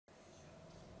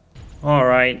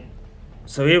Alright,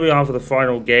 so here we are for the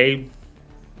final game.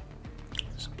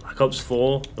 It's Black Ops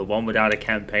 4, the one without a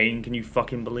campaign. Can you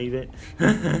fucking believe it?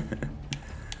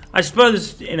 I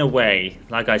suppose, in a way,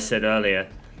 like I said earlier,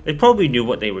 they probably knew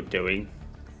what they were doing.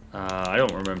 I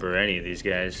don't remember any of these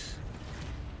guys.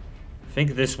 I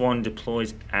think this one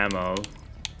deploys ammo.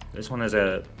 This one has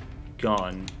a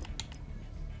gun.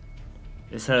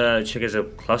 This chick has a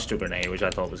cluster grenade, which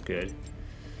I thought was good.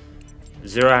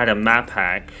 Zero had a map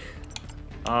hack.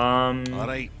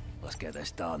 Alright, let's get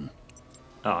this done.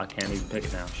 Oh, I can't even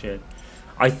pick now, shit.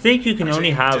 I think you can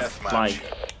only have, like...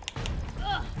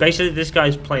 Basically, this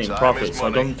guy's playing Prophet, so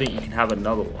I don't think you can have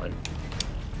another one.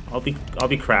 I'll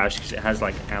be crashed, because it has,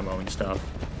 like, ammo and stuff.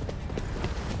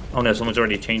 Oh no, someone's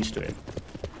already changed to it.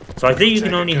 So I think you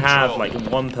can only have, like,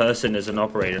 one person as an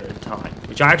operator at a time,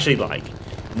 which I actually like.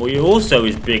 And what also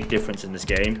is big difference in this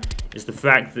game is the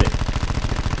fact that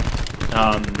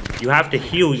you have to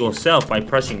heal yourself by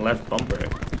pressing left bumper,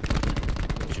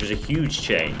 which was a huge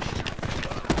change.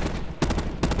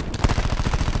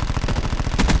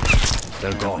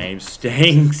 They're gone. Name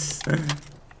stinks. I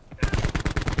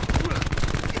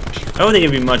don't think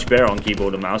it'd be much better on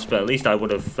keyboard and mouse, but at least I would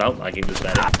have felt like it was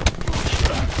better.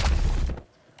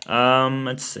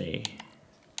 Let's see.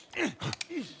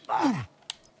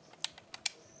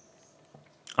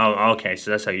 Oh, okay, so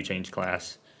that's how you change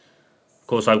class. Of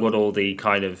course, I've got all the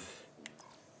kind of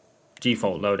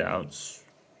default loadouts.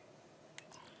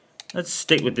 Let's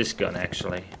stick with this gun,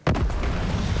 actually. Do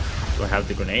I have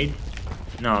the grenade?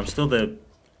 No, I'm still the...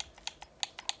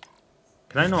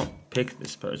 Can I not pick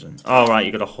this person? Oh, right,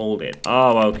 you gotta hold it.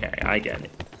 Oh, okay, I get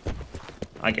it.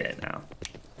 I get it now.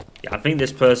 Yeah, I think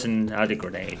this person had a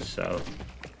grenade, so...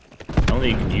 I don't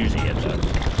think you can use it yet, though.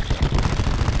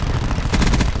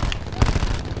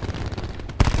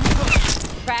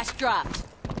 Crash dropped.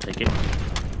 I'll take it.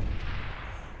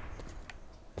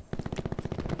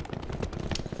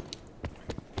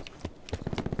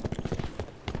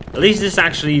 At least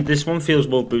this one feels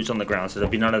more boots on the ground, so there'll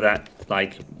be none of that,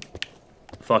 like,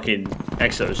 fucking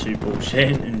exosuit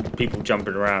bullshit and people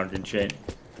jumping around and shit.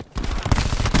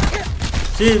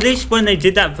 See, at least when they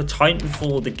did that for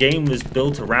Titanfall, the game was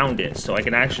built around it, so I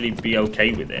can actually be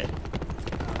okay with it.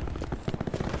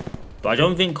 But I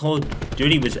don't think Call of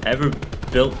Duty was ever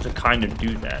built to kind of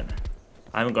do that.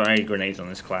 I haven't got any grenades on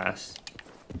this class.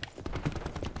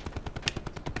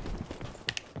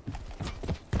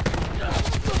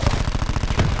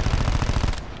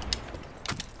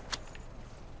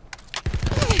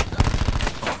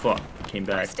 Oh fuck, came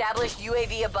back. Established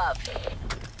UAV above.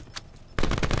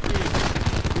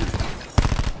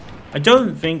 I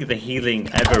don't think the healing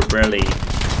ever really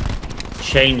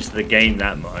changed the game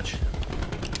that much.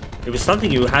 It was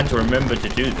something you had to remember to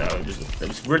do, though. It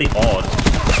was really odd.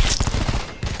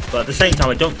 But at the same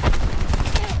time, I don't...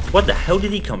 What the hell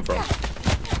did he come from?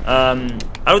 I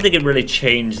don't think it really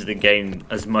changed the game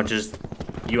as much as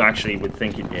you actually would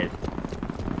think it did.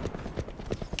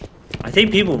 I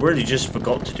think people really just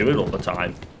forgot to do it all the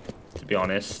time, to be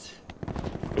honest.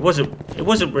 It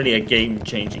wasn't really a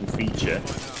game-changing feature,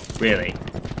 really.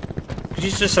 Because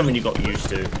it's just something you got used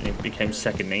to, and it became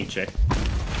second nature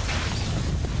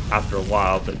after a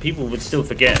while, but people would still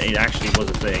forget it actually was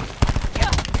a thing.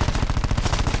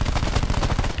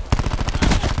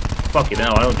 Fucking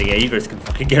hell, I don't think Avis can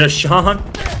fucking get a shot.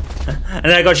 And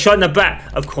then I got shot in the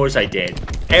back. Of course I did.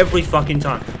 Every fucking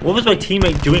time. What was my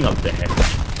teammate doing up there?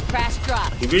 Crash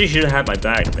drop. He really should have had my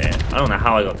back there. I don't know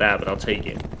how I got that, but I'll take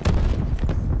it.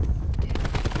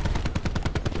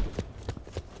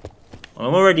 Well,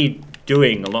 I'm already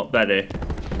doing a lot better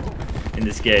in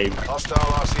this game. Hostile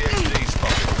RCXD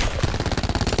spotted.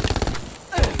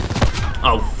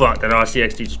 Oh fuck, that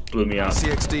RCXD just blew me up.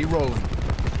 CXD rolling.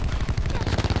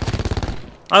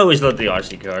 I always loved the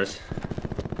RC cars.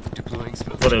 Deploying. I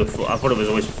thought it was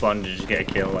always fun to just get a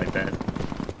kill like that.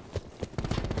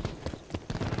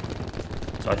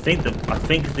 So I think the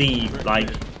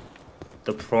like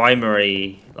the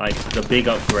primary, like the big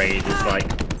upgrade is like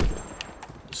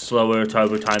slower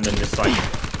turbo time than this like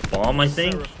bomb, I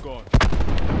think.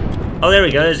 Oh, there we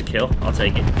go. There's a kill. I'll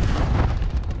take it.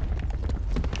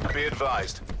 Be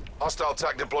advised. Hostile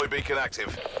TAC deploy beacon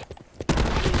active.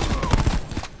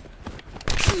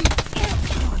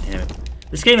 Oh, damn it.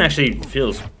 This game actually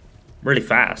feels really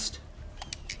fast.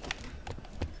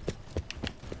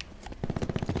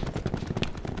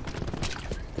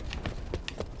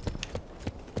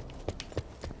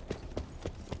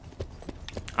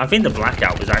 I think the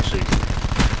Blackout was actually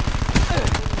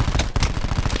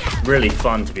really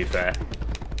fun, to be fair.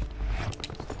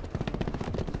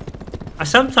 I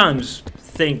sometimes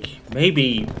think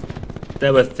maybe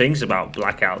there were things about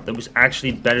Blackout that was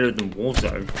actually better than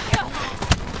Warzone.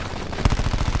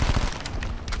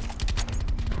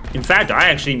 In fact, I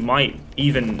actually might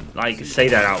even like say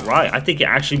that outright. I think it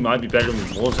actually might be better than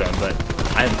Warzone, but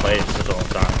I haven't played it for such a long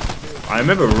time. I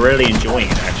remember really enjoying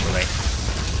it actually.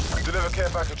 Deliver care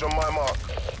package on my mark.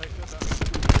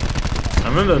 I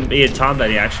remember me and Tom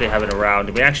Daddy actually having a round.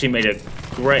 We actually made a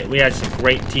great. We had some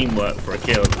great teamwork for a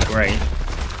kill. It was great.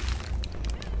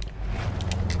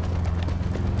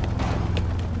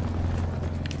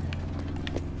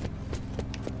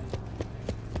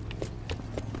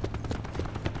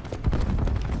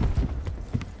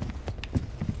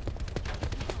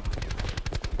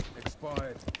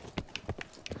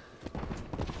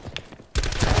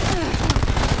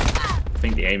 I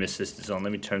think the aim assist is on.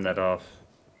 Let me turn that off.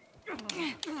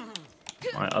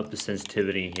 Might up the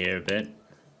sensitivity here a bit.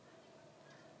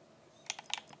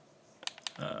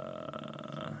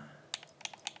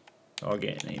 I'll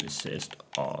get an aim assist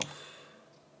off.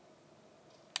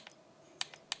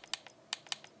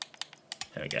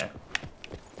 There we go.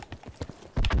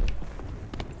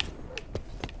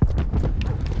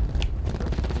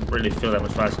 Really feel that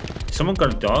much faster. Someone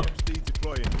got a dog?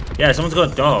 Yeah, someone's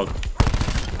got a dog.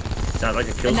 Is that like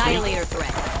a kill streak? Annihilator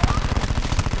threat.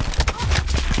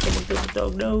 Someone killed the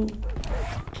dog, no.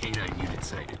 K9 unit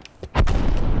sighted.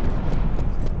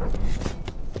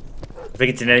 I think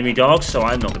it's an enemy dog, so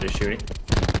I'm not going to shoot it.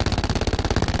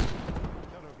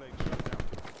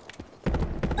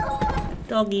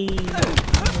 Doggy.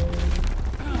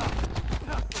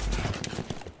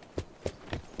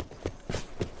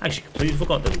 I actually completely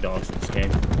forgot there were dogs in this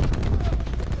game.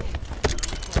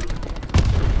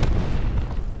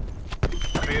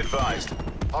 Be advised.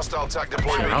 Hostile TAC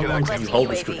deploy How beacon long active. can you hold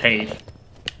this grenade?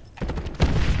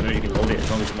 Maybe you can hold it as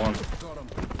long as you want.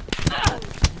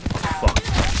 Fuck.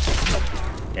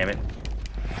 Damn it.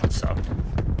 That sucked.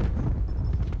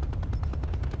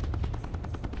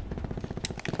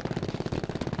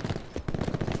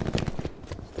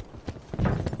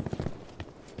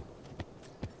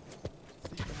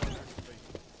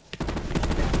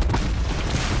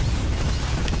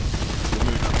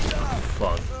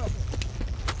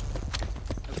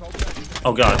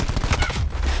 Oh god.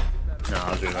 No, I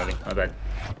was reloading. My bad.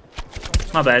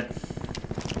 My bad.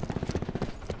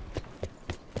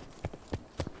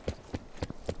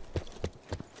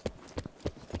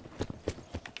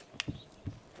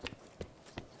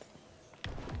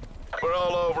 We're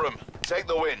all over them. Take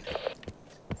the win.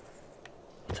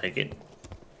 I'll take it.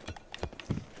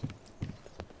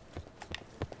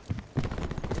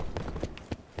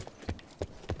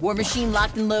 War machine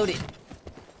locked and loaded.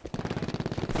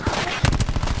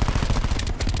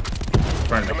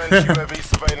 Commence UAV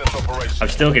surveillance operation. I'm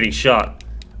still getting shot.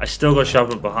 I still got shot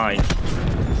from behind.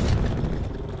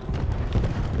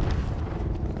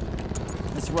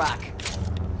 Let's rock.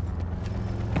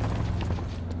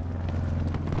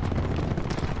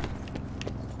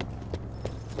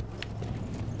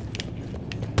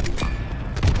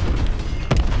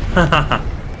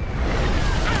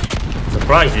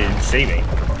 Surprised you didn't see me.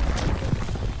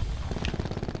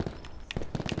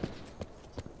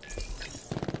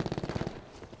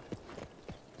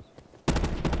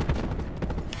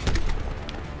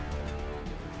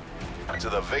 To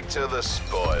the victor, the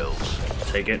spoils.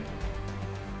 Take it.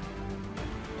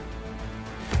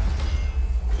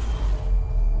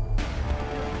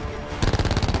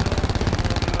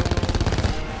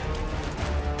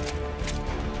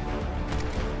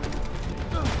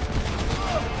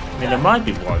 I mean, there might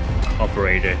be one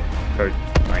operator per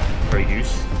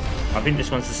use. I think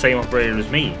this one's the same operator as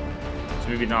me, so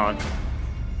maybe not.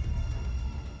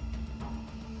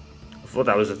 I thought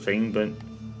that was a thing, but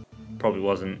probably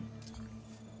wasn't.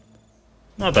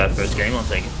 Not a bad first game, I'll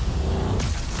take it.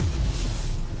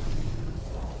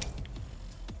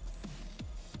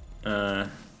 I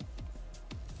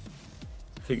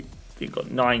think you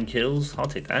got 9 kills, I'll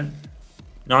take that.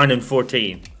 9 and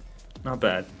 14. Not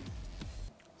bad.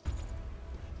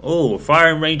 Oh,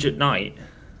 firing range at night.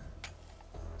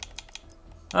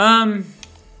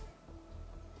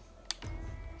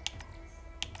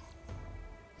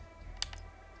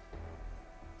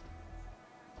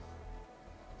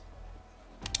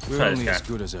 We're only as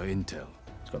good as our intel.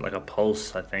 It's got like a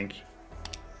pulse, I think.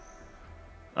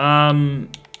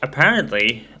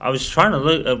 Apparently, I was trying to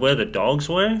look at where the dogs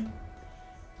were,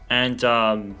 and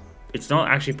it's not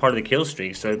actually part of the kill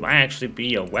streak, so it might actually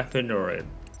be a weapon or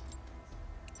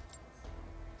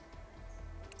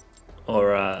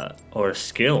a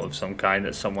skill of some kind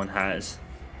that someone has.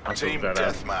 Team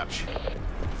deathmatch.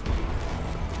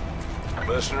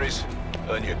 Mercenaries,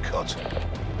 earn your cut.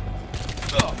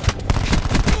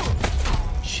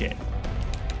 Shit.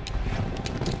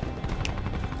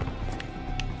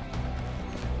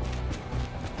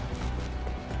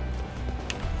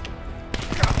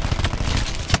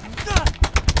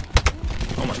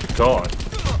 Oh my god.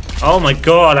 Oh my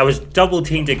god, I was double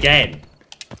teamed again.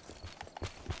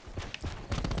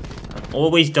 I'm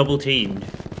always double teamed.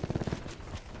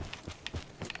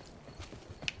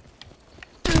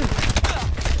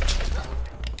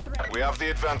 We have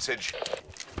the advantage.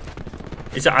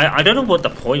 I don't know what the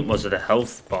point was of the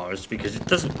health bars, because it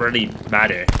doesn't really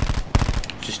matter.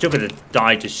 You're still gonna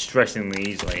die distressingly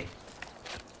easily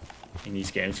in these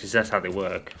games, because that's how they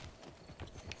work.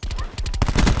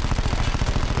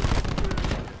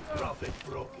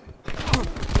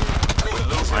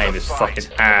 My aim is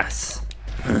fucking ass.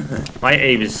 My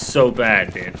aim is so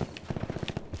bad, dude.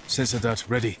 Sensor dart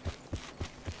ready.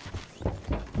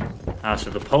 Ah,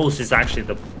 so the pulse is actually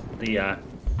the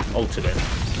ultimate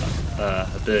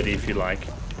ability, if you like.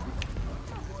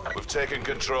 We've taken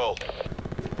control.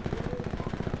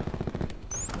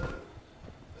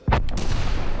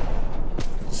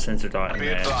 Sensor dart in Be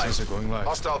there. advised. Sensor going live.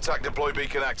 Hostile TAC deploy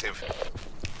beacon active.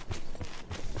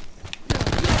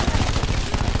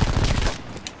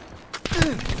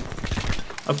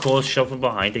 Of course, shove from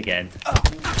behind again.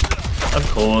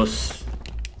 Of course.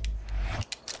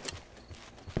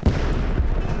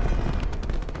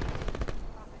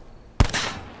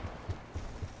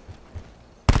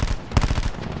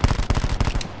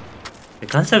 The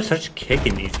guns have such kick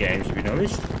in these games, have you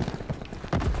noticed?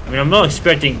 I mean, I'm not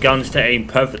expecting guns to aim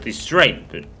perfectly straight,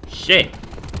 but shit.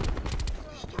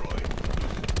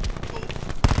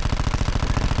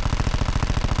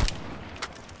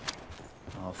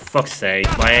 Fuck's sake,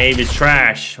 my aim is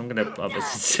trash. I'm gonna up the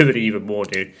sensitivity even more,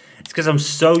 dude. It's because I'm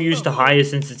so used to higher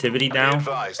sensitivity now. Be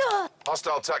advised.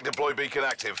 Hostile TAC deploy beacon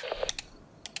active.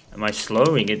 Am I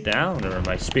slowing it down or am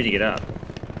I speeding it up?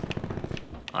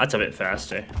 That's a bit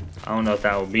faster. I don't know if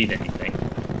that will mean anything.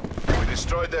 We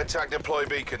destroyed their TAC deploy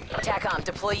beacon. TACOM,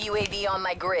 deploy UAV on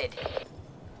my grid.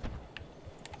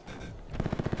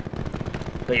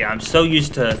 But yeah, I'm so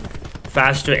used to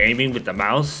faster aiming with the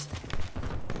mouse.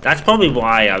 That's probably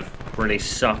why I've really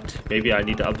sucked. Maybe I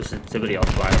need to up the sensitivity on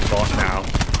my boss now.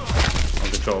 On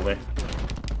controller.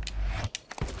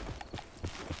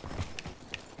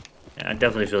 Yeah, it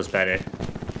definitely feels better.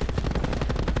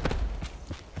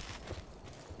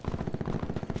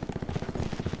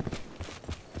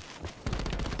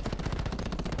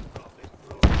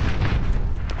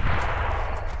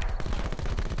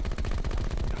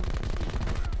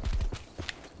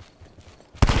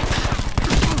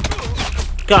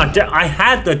 God, I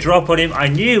had the drop on him. I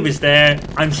knew he was there.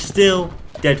 I'm still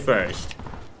dead first.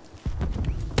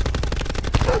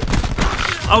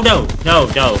 Oh no, no,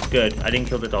 good. I didn't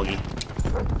kill the doggy.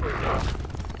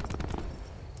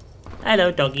 Hello,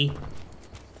 doggy.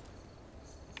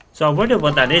 So I wonder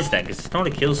what that is then, because it's not a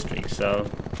kill streak, so...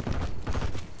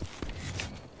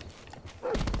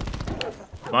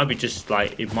 It might be just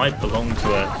like, it might belong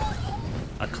to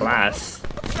a class.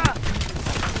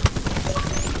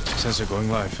 Sensor going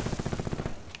live.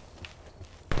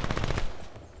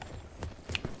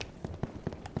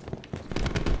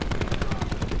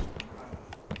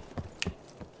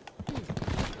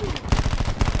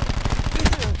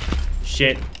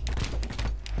 Shit.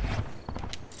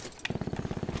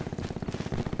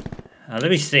 Let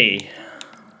me see.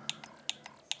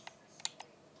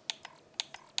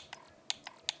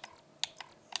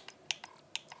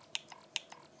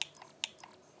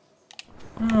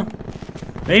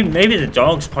 Maybe the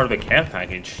dog's part of a care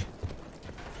package.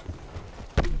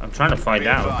 I'm trying to find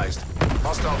out. Advised.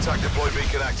 Hostile TAC deploy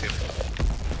beacon active.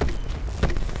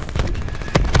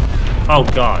 Oh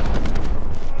god.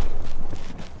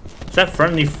 Is that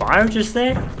friendly fire just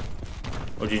there?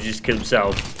 Or did he just kill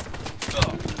himself?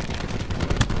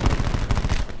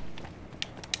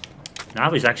 Now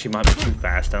he's actually might be too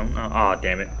fast, don't know. Oh,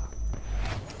 damn it.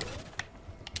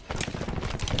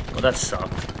 Well, that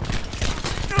sucked.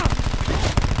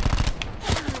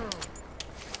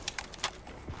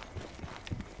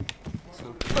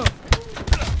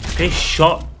 They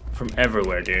shot from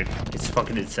everywhere, dude. It's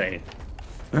fucking insane.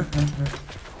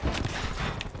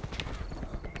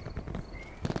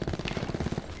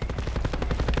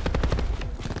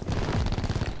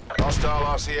 Hostile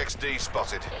RCXD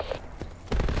spotted.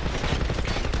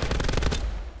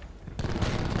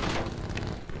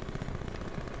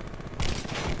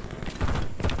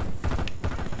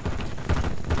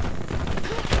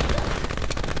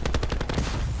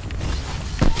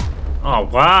 Oh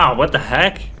wow, what the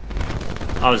heck?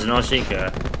 I was not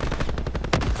seeker.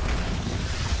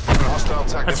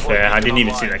 That's fair, I didn't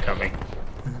even see that coming.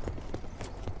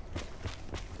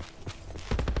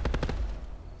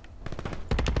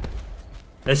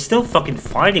 They're still fucking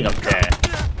fighting up there.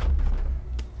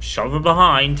 Shove them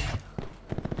behind.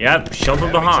 Yep, shove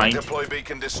them behind. Deploy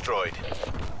beacon destroyed.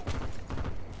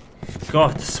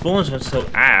 God, the spawns were so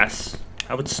ass.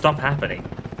 I would stop happening.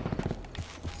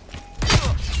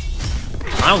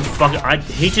 I don't fucking.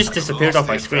 He just disappeared off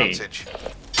my screen.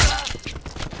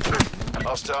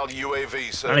 Hostile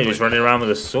UAV circling. And he was running around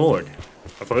with a sword.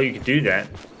 I thought you could do that.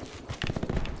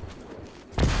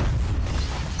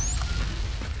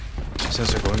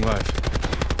 Sensor going live.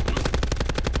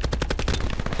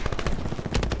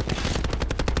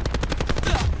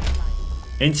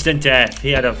 Instant death.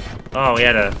 He had a. Oh, he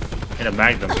had a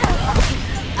magnum.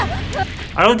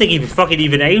 I don't think he fucking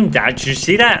even aimed that. Did you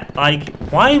see that? Like,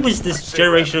 why was this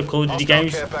generation of Call of Duty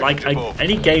games like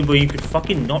any game where you could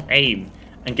fucking not aim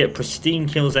and get pristine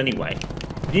kills anyway?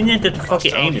 You didn't have to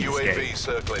fucking aim in this game.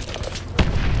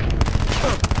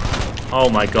 Oh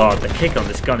my god, the kick on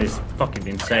this gun is fucking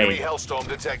insane. Hellstorm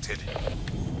detected.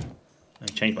 I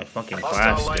changed my fucking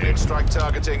class, lightning strike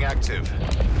targeting active.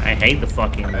 I hate the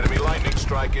fucking. Enemy lightning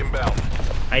strike inbound.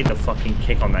 I hate the fucking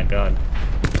kick on that gun.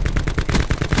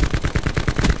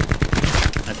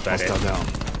 That's about it. Down.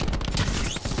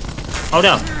 Oh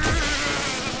no!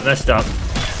 I messed up.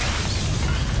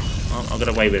 Oh, I got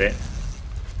away with it.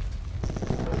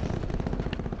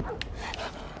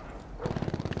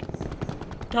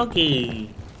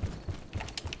 Doggy!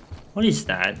 What is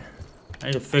that? I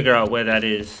need to figure out where that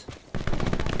is.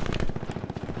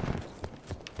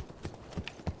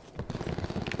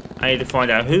 I need to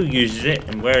find out who uses it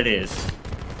and where it is.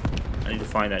 I need to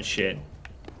find that shit.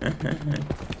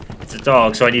 It's a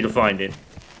dog, so I need to find it.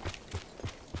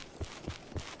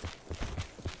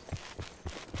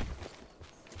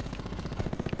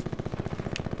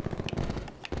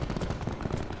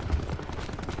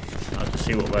 I'll have to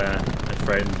see what my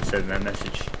friend said in that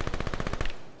message.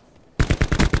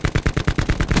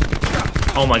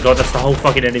 Oh my god, that's the whole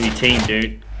fucking enemy team,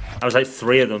 dude. I was like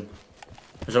 3 of them.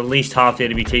 There's at least half the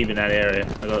enemy team in that area.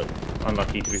 I got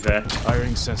unlucky, to be fair.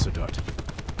 Firing sensor dart.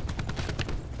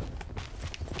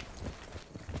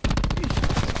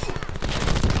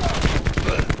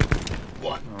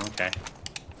 Oh, okay.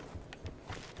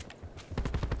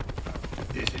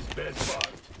 This is bad spot.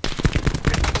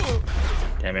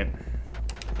 Damn it.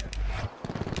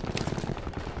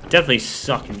 Definitely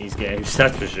suck in these games,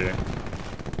 that's for sure.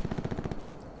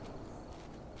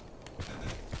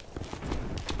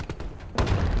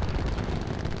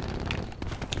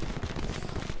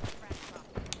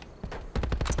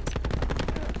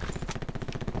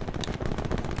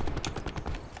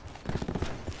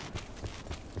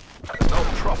 No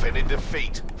profit in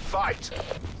defeat. Fight.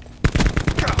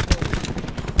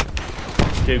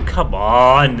 Dude, come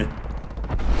on!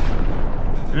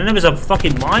 And then there was a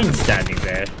fucking mine standing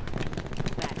there.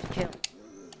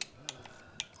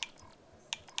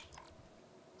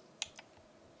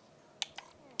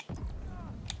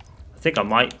 I think I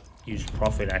might use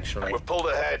Prophet actually. We're pulled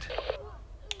ahead.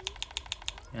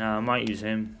 Yeah, I might use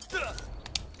him.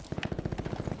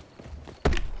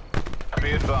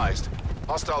 Be advised.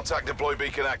 Hostile TAC deploy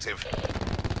beacon active.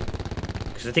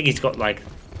 Because I think he's got like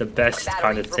the best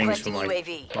kind of things for my way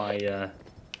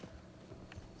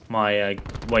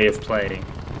of playing.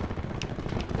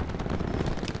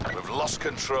 We've lost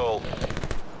control.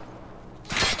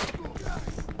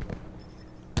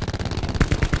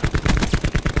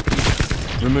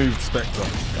 Removed Spectre.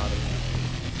 Got him.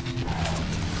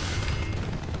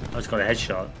 I just got a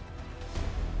headshot.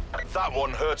 That one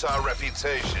hurt our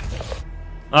reputation.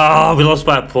 Oh, we lost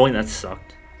by a point. That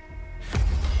sucked.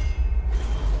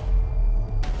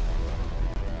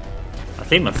 I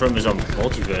think my friend was on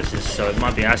Multiverses, so it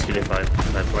might be asking if I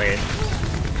play it.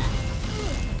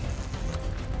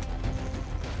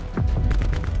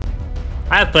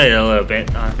 I have played it a little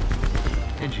bit. I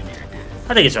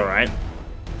think it's alright.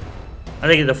 I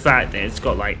think the fact that it's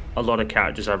got like a lot of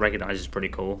characters I recognize is pretty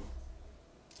cool.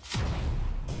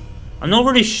 I'm not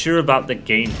really sure about the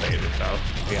gameplay of it though,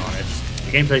 to be honest.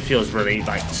 The gameplay feels really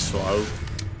like slow.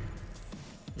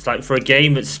 It's like for a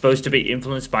game that's supposed to be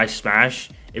influenced by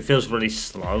Smash, it feels really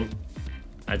slow.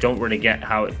 I don't really get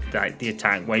how like the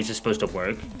attack waves are supposed to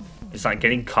work. It's like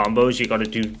getting combos, you gotta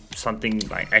do something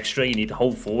like extra. You need to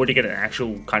hold forward to get an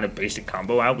actual kind of basic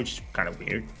combo out, which is kind of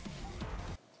weird.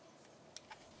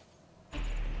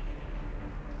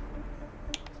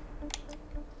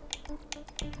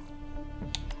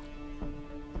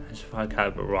 There's a 5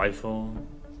 caliber rifle.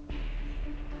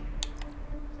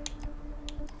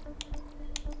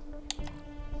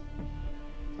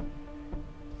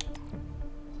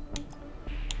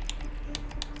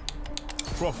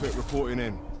 Prophet reporting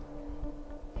in.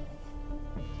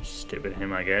 Stick with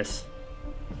him, I guess.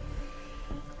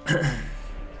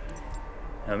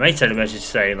 I made sent a message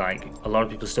saying like a lot of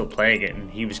people still playing it,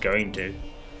 and he was going to.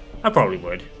 I probably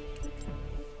would.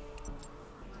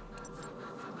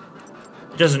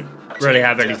 It doesn't really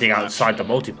have anything outside the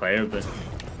multiplayer, but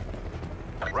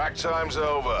Rack time's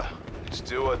over. It's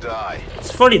do or die.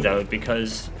 it's funny though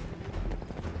because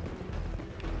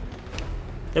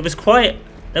there was quite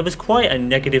a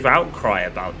negative outcry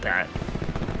about that,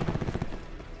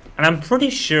 and I'm pretty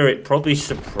sure it probably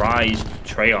surprised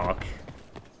Treyarch,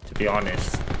 to be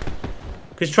honest.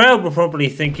 Because Treyarch were probably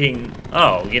thinking,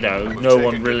 oh, you know, no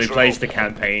one really plays the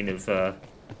campaign of a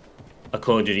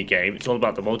Call of Duty game. It's all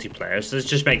about the multiplayer, so let's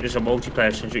just make this a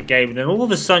multiplayer-centric game. And then all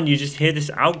of a sudden, you just hear this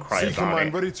outcry about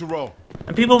it. Ready to roll.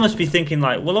 And people must be thinking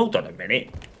like, well, hold on a minute.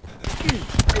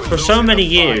 For so many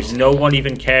years, no one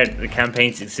even cared that the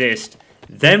campaigns exist.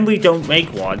 Then we don't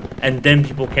make one, and then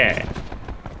people care.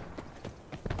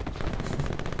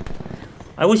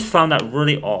 I always found that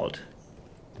really odd.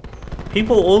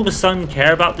 People all of a sudden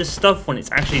care about this stuff when it's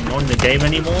actually not in the game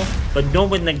anymore, but not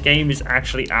when the game is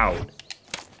actually out.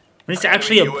 When it's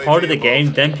actually a part of the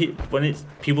game, then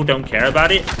people don't care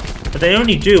about it, but they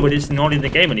only do when it's not in the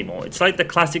game anymore. It's like the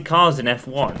classic cars in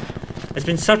F1. There's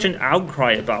been such an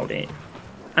outcry about it,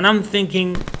 and I'm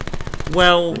thinking,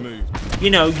 well, you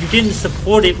know, you didn't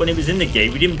support it when it was in the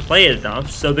game, you didn't play it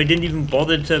enough, so they didn't even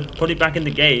bother to put it back in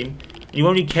the game. You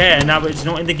only care now that it's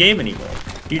not in the game anymore.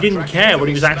 You didn't care when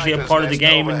it was actually a part of the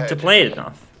game and to play it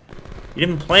enough. You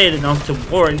didn't play it enough to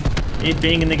warrant it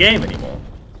being in the game anymore.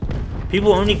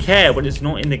 People only care when it's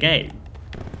not in the game.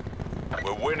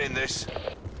 We're winning this.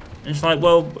 And it's like,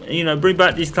 well, you know, bring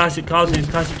back these classic cars and these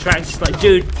classic tracks. It's like,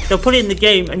 dude, they'll put it in the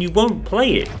game and you won't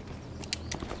play it.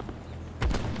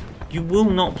 You will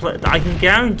not play. I can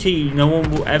guarantee you no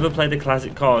one will ever play the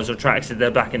classic cars or tracks if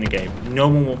they're back in the game. No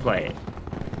one will play it.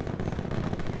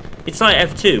 It's like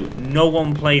F2. No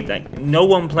one played that. No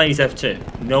one plays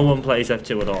F2. No one plays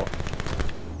F2 at all.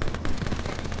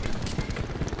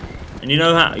 And you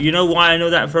know how? You know why I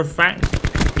know that for a fact?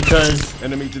 Because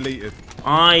enemy deleted.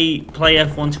 I play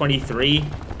F123,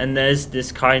 and there's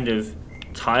this kind of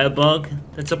tire bug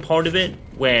that's a part of it,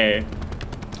 where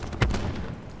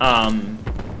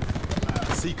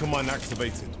C command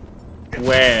activated.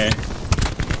 Where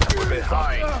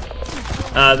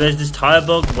there's this tire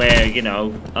bug where, you know,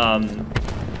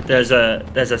 there's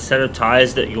a set of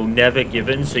tires that you're never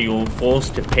given, so you're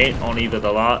forced to pit on either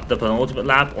the penultimate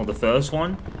lap or the first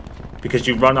one, because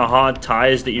you run a hard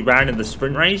tires that you ran in the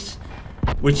sprint race,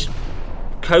 which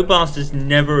Codemasters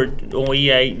never, or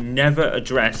EA never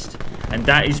addressed, and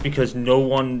that is because no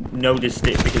one noticed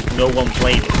it, because no one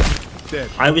played it.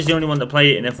 I was the only one that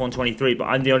played it in F123, but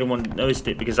I'm the only one that noticed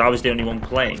it because I was the only one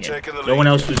playing it. No one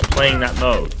else was playing that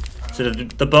mode. So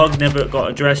the bug never got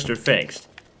addressed or fixed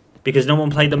because no one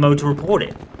played the mode to report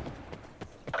it.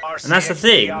 And that's the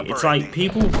thing. It's like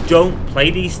people don't play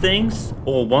these things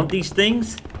or want these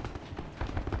things.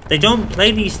 They don't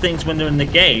play these things when they're in the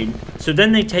game, so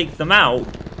then they take them out.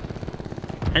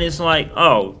 And it's like,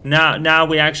 oh, now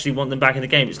we actually want them back in the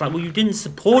game. It's like, well, you didn't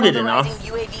support it enough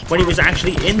when it was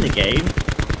actually in the game.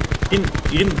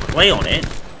 You didn't play on it.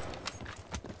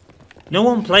 No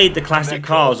one played the classic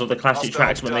cars or the classic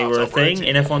tracks when they were a thing.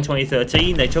 In F1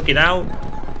 2013, they took it out.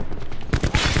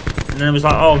 And then it was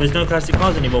like, oh, there's no classic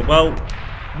cars anymore. Well,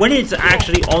 when it's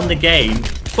actually on the game,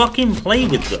 fucking play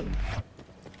with them.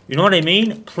 You know what I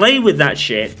mean? Play with that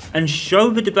shit and show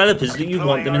the developers that you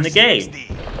want them in the game.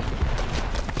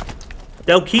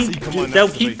 They'll keep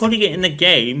putting it in the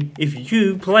game if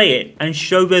you play it and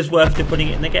show there's worth to putting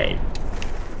it in the game.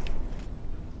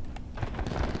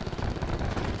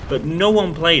 But no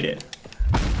one played it.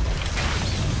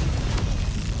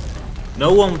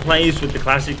 No one plays with the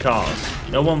classic cars.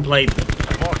 No one played them.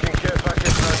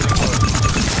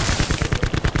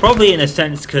 Probably in a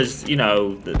sense because, you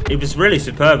know, it was really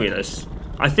superfluous.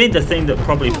 I think the thing that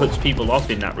probably puts people off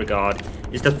in that regard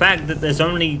is the fact that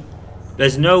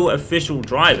there's no official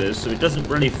drivers, so it doesn't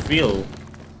really feel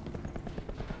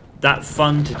that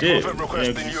fun to do. You know,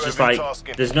 it's just like,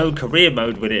 there's no career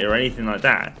mode with it or anything like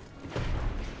that.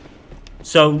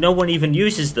 So no one even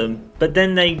uses them, but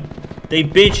then they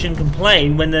bitch and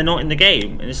complain when they're not in the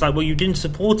game. And it's like, well, you didn't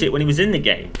support it when it was in the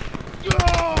game.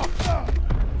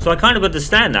 So I kind of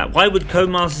understand that. Why would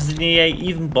Codemasters and EA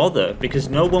even bother? Because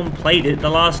no one played it the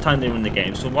last time they were in the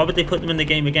game. So why would they put them in the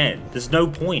game again? There's no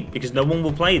point, because no one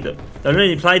will play them. They'll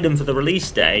only play them for the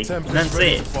release day, and that's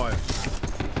it.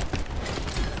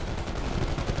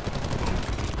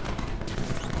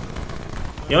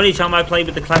 The only time I played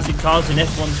with the classic cars in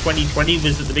F1 2020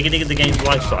 was at the beginning of the game's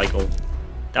life cycle.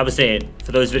 That was it,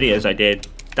 for those videos I did.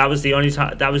 That was the only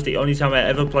time. That was the only time I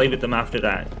ever played with them after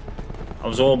that. I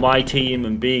was all my team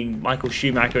and being Michael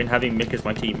Schumacher and having Mick as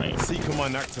my teammate. Seeker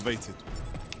mine activated.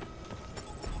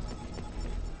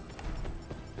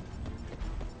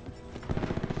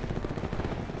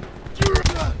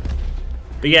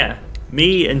 But yeah,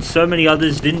 me and so many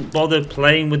others didn't bother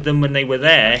playing with them when they were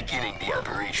there,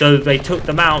 so they took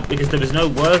them out because there was no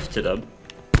worth to them.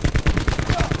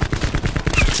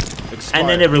 And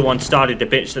then everyone started to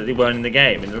bitch that they weren't in the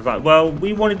game, and it was like, well,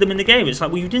 we wanted them in the game. It's like,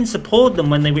 well, you didn't support them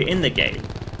when they were in the game.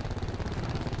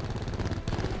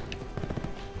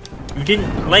 You didn't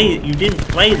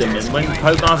play them, and when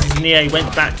Codemasters and EA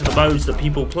went back to the modes that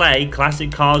people play,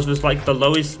 Classic Cars was like the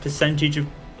lowest percentage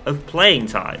of playing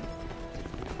time.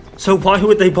 So why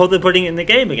would they bother putting it in the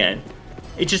game again?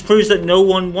 It just proves that no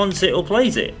one wants it or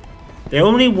plays it. They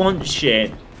only want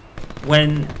shit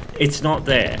when it's not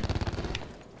there.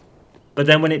 But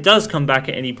then when it does come back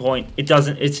at any point,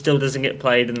 it still doesn't get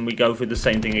played, and then we go through the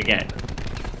same thing again.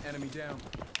 Enemy down.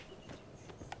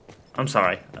 I'm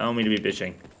sorry, I don't mean to be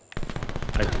bitching.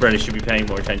 I really should be paying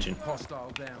more attention. Hostile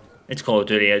down. It's Call of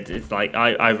Duty. It's like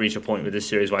I've reached a point with this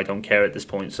series where I don't care at this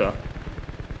point, so.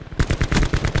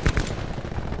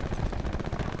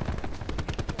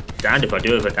 Damned if I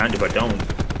do, damned if I don't.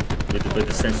 With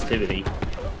the sensitivity.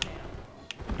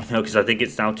 You know, because I think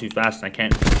it's now too fast and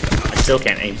I still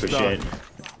can't aim for shit.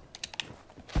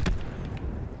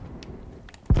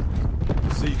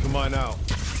 Seeker mine out.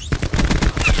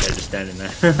 They're just standing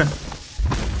there.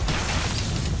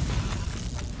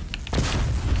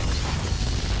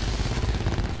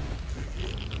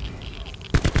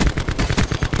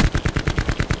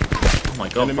 Oh my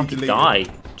god, fucking die.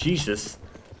 Jesus.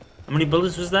 How many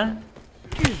bullets was that?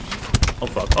 Oh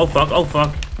fuck, oh fuck, oh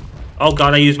fuck. Oh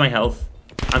god, I used my health.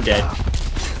 I'm dead.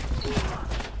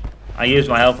 I used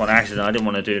my health on accident, I didn't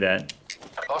want to do that.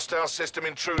 Hostile system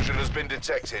intrusion has been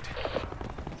detected.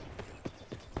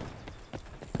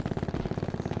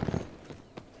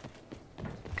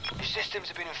 Your systems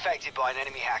have been infected by an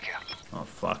enemy hacker. Oh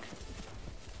fuck.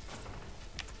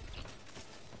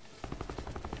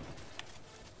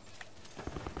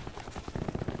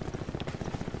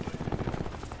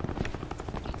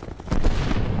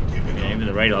 Yeah, even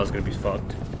the radar's gonna be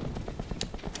fucked.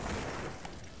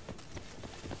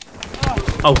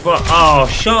 Oh fuck! Oh,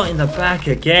 shot in the back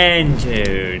again,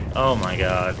 dude! Oh my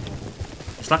god.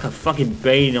 It's like a fucking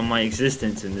bane on my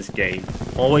existence in this game.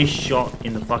 Always shot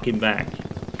in the fucking back.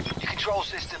 Your control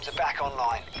systems are back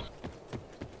online.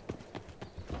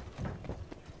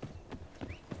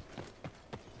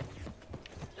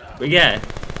 But yeah,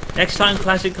 next time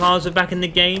Classic Cars are back in the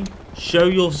game, show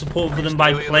your support for them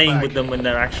by playing with them when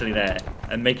they're actually there,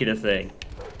 and make it a thing.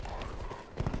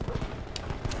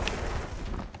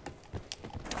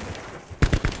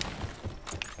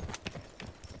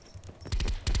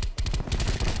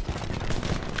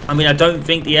 I mean, I don't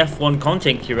think the F1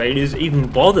 content curators even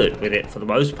bothered with it for the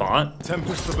most part,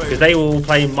 because they were all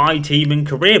playing my team in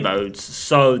career modes,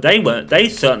 so they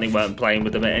certainly weren't playing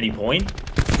with them at any point.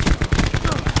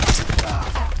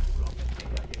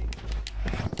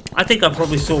 I think I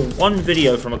probably saw one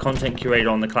video from a content curator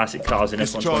on the Classic Cars in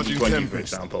F1 2020, for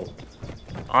example.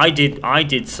 I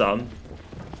did some,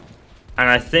 and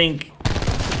I think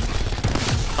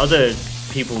other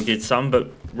people did some,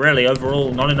 but really,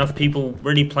 overall, not enough people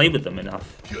really play with them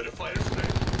enough.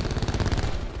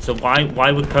 So why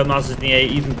would Codemasters and EA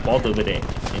even bother with it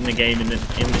in the game in the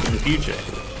future?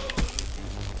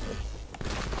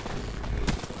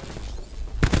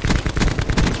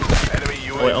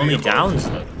 Oh, it only downs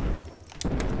them.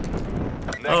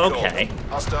 Oh, okay.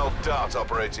 Hostile dart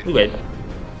operating. We win.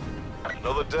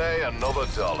 Another day, another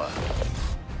dollar.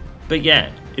 But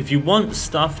yeah, if you want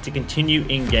stuff to continue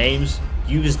in games,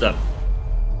 use them.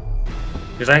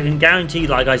 Because I can guarantee,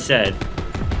 like I said,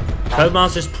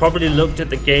 Codemasters probably looked at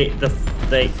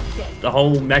the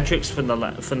whole metrics from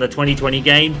the 2020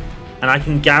 game, and I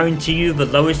can guarantee you the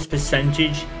lowest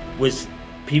percentage was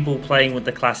people playing with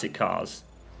the Classic Cars.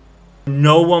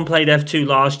 No one played F2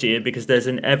 last year because there's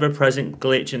an ever-present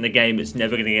glitch in the game that's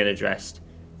never going to get addressed.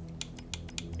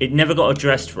 It never got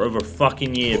addressed for over a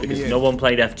fucking year because no one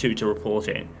played F2 to report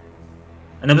it.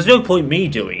 And there was no point me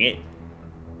doing it.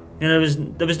 You know,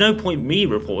 there was no point me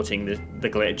reporting the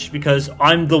glitch because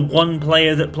I'm the one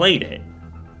player that played it.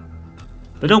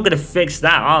 They're not going to fix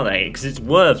that, are they? Because it's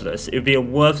worthless. It would be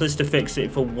worthless to fix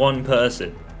it for one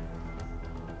person.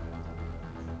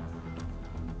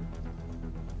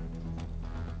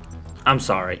 I'm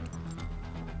sorry.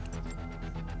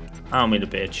 I don't mean to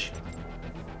bitch.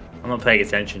 I'm not paying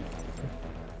attention.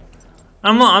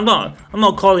 I'm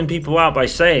not calling people out by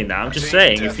saying that. I'm just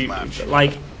saying if you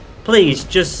like, please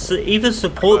just either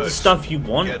support the stuff you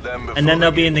want, and then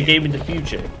they'll be in the game in the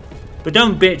future. But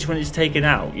don't bitch when it's taken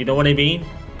out, you know what I mean?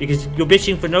 Because you're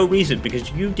bitching for no reason,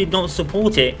 because you did not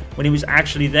support it when it was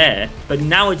actually there, but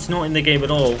now it's not in the game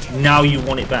at all, now you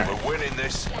want it back. We're winning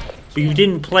this. But you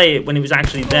didn't play it when it was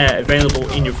actually there, available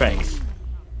in your face.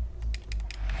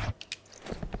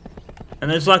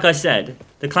 And it's like I said,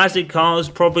 the classic cars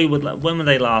probably would, when were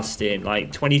they last in?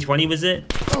 Like 2020 was it?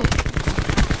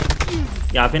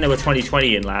 Yeah, I think they were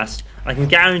 2020 in last. I can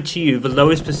guarantee you the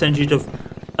lowest percentage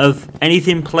of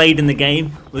anything played in the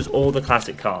game was all the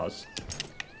classic cars.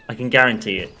 I can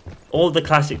guarantee it. All the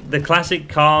classic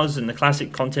cars and the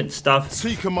classic content stuff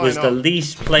was the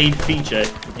least played feature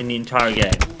in the entire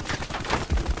game.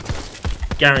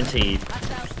 Guaranteed.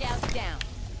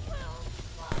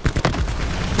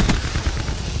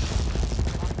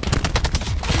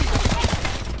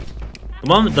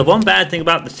 The one bad thing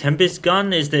about the Tempest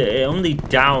gun is that it only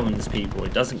downs people.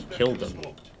 It doesn't kill them.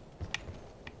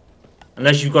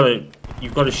 Unless you've got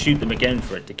to shoot them again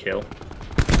for it to kill.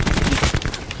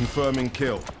 Confirming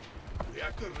kill.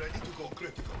 Reactor ready to go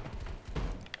critical.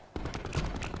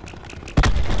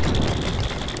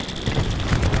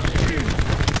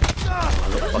 I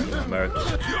look fucking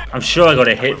American. I'm sure I got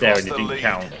a hit there and it didn't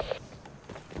count.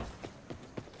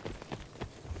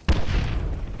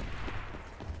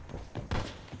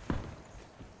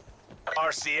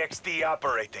 RCXD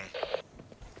operating.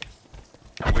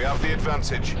 We have the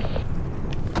advantage.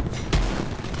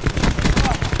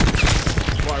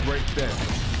 Vibrate dead.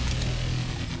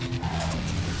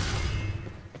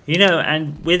 You know,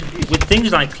 and with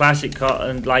things like classic car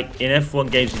and like in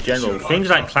F1 games in general, things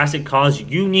like classic cars,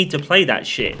 you need to play that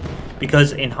shit.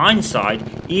 Because in hindsight,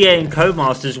 EA and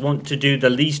Codemasters want to do the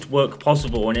least work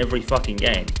possible in every fucking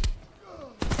game.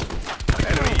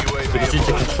 Because it's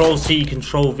a Control-C,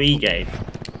 Control-V game.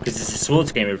 Because it's a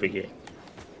sports game every year.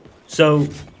 So,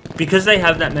 because they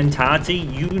have that mentality,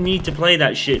 you need to play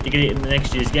that shit to get it in the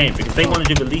next year's game. Because they want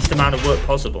to do the least amount of work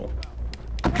possible.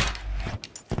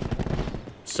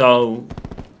 So,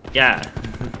 yeah.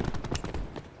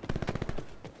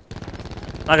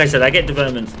 Like I said, I get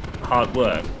development's hard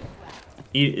work.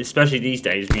 Especially these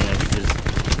days, you know, because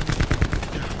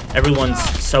everyone's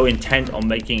so intent on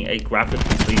making a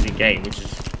graphically pleasing game,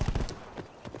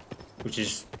 which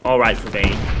is alright for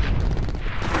me.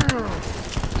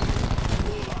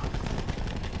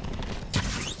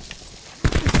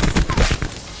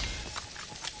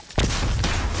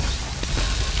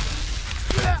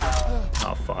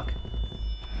 Oh fuck.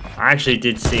 I actually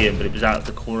did see him, but it was out of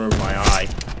the corner of my eye.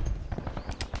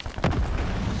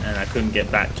 And I couldn't get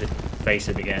back to face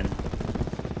it again.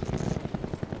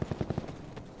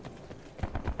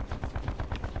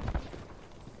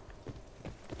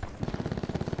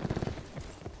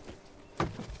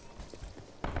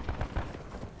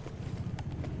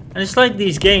 And it's like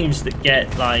these games that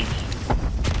get like...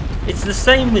 It's the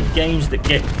same with games that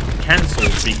get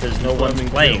cancelled because no one's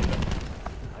playing them.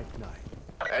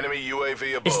 Enemy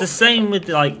UAV above. It's the same with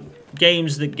like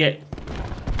games that get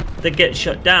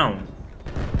shut down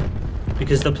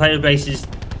because the player base is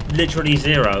literally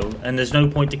zero and there's no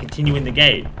point to continuing the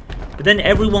game. But then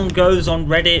everyone goes on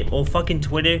Reddit or fucking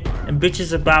Twitter and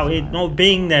bitches about it not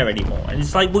being there anymore. And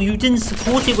it's like, well, you didn't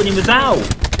support it when it was out.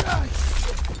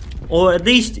 Or at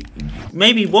least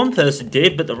maybe one person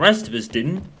did, but the rest of us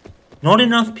didn't. Not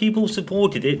enough people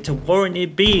supported it to warrant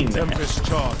it being there.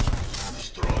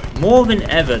 More than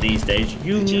ever these days,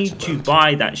 you need to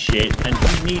buy that shit and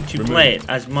you need to play it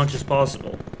as much as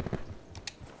possible.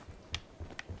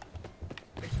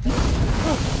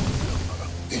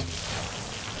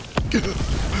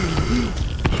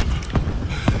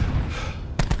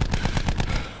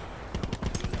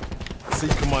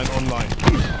 Seeker mine online.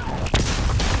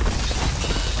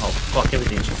 Oh fuck,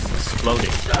 everything's just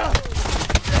exploding.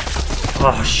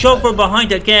 Oh, shot from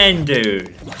behind again,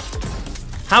 dude.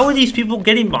 How are these people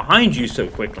getting behind you so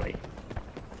quickly?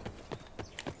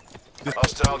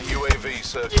 Hostile UAV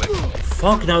circling.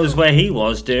 Fuck knows where he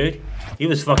was, dude. He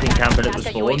was fucking camping at the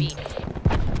spawn.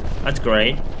 That's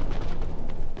great.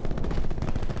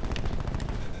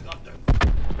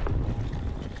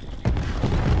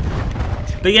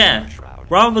 But yeah,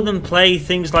 rather than play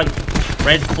things like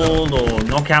Redfall or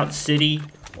Knockout City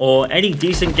or any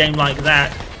decent game like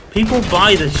that, people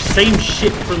buy the same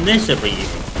shit from this every year.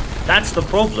 That's the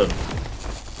problem.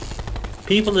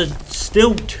 People are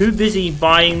still too busy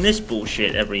buying this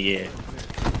bullshit every year.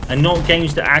 And not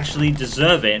games that actually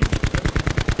deserve it.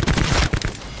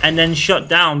 And then shut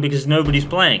down because nobody's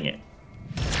playing it.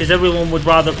 Because everyone would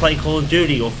rather play Call of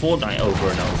Duty or Fortnite over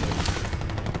and over.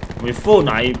 With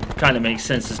Fortnite, it kind of makes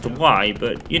sense as to why,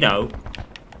 but, you know,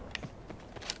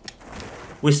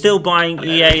 We're still buying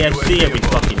EAFC every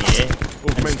fucking year,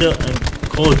 and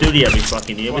Call of Duty every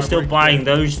fucking year. We're still buying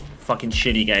those fucking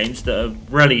shitty games that are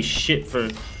really shit for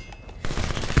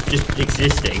just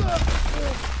existing.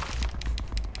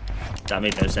 That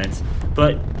made no sense.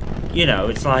 But, you know,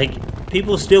 it's like,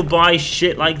 people still buy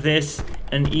shit like this,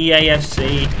 and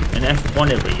EAFC, and F1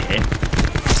 every year.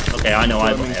 Okay, I know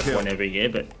I buy F1 every year,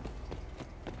 but...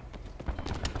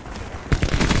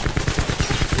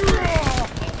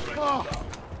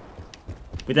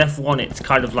 With F1, it's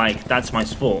kind of like, that's my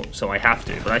sport, so I have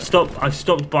to. But I've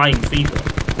stopped buying FIFA.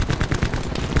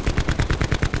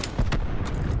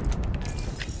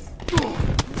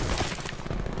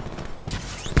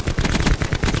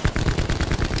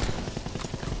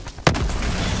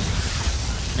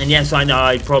 And yes, I know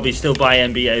I'd probably still buy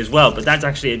NBA as well, but that's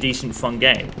actually a decent, fun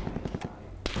game.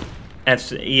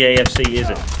 EAFC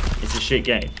isn't. It's a shit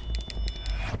game.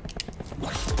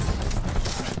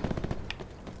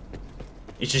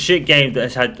 It's a shit game that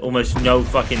has had almost no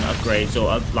fucking upgrades or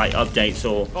updates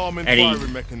or any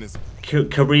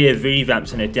career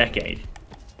revamps in a decade.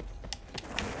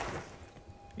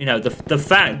 You know, the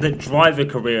fact that Driver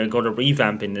Career got a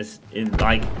revamp in this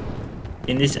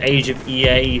age of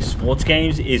EA sports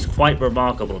games is quite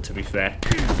remarkable, to be fair.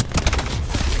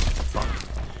 Fuck.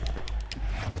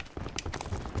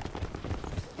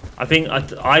 I think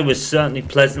I was certainly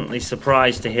pleasantly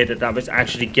surprised to hear that was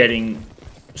actually getting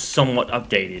somewhat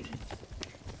updated,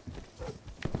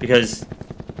 because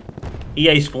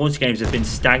EA sports games have been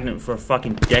stagnant for a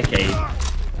fucking decade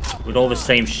with all the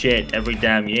same shit every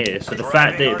damn year. So the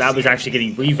fact that that was actually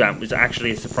getting revamped was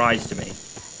actually a surprise to me.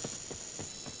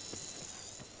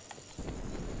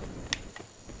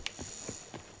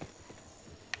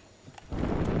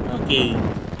 Okay.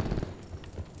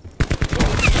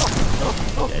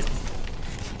 Dead.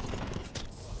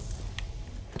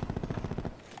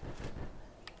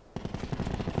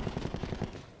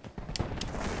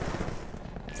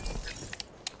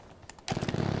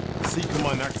 C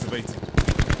command activated.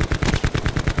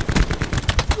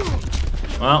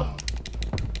 Well,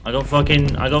 I got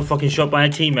fucking shot by a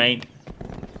teammate.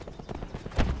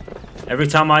 Every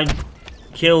time I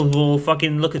kill or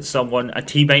fucking look at someone, a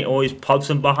teammate always pops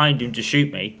them behind him to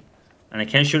shoot me, and I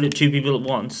can't shoot at two people at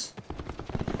once.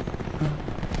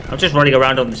 I'm just running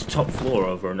around on this top floor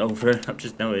over and over. I've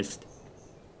just noticed.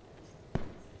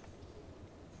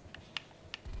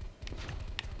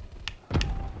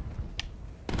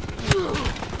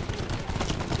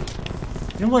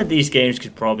 You know what these games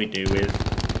could probably do with?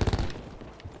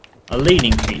 A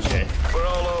leaning feature.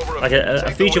 Like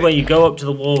a feature where you go up to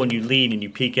the wall and you lean and you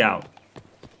peek out.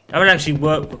 That would actually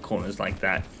work for corners like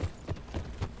that.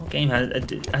 What game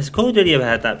has Call of Duty ever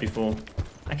had that before?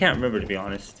 I can't remember, to be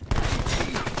honest.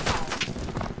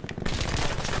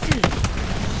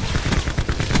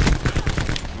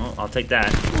 Oh, I'll take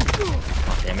that.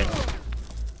 Oh, damn it.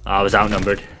 Oh, I was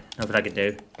outnumbered. Nothing I could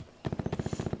do.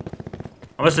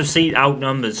 I must have seen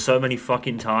outnumbered so many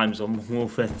fucking times on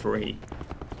Warfare 3.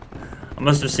 I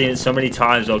must have seen it so many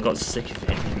times I got sick of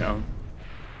it, you know.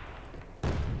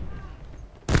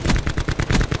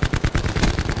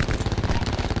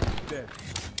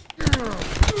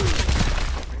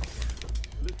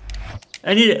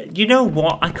 And you know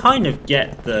what? I kind of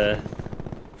get the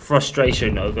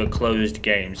frustration over closed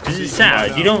games, because it's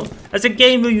sad. You don't, as a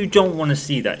gamer, you don't want to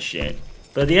see that shit.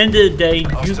 But at the end of the day,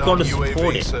 you've got to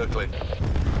support it.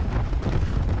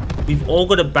 We've all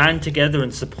got to band together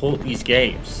and support these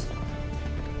games.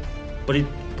 But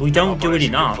we don't do it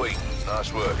enough.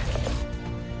 Nice work.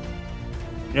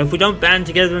 You know, if we don't band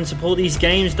together and support these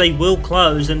games, they will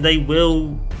close and they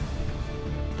will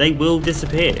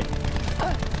disappear.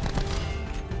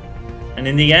 And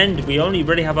in the end, we only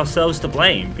really have ourselves to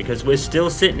blame, because we're still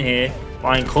sitting here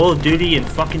buying Call of Duty and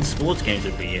fucking sports games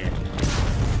every year.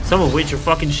 Some of which are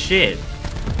fucking shit.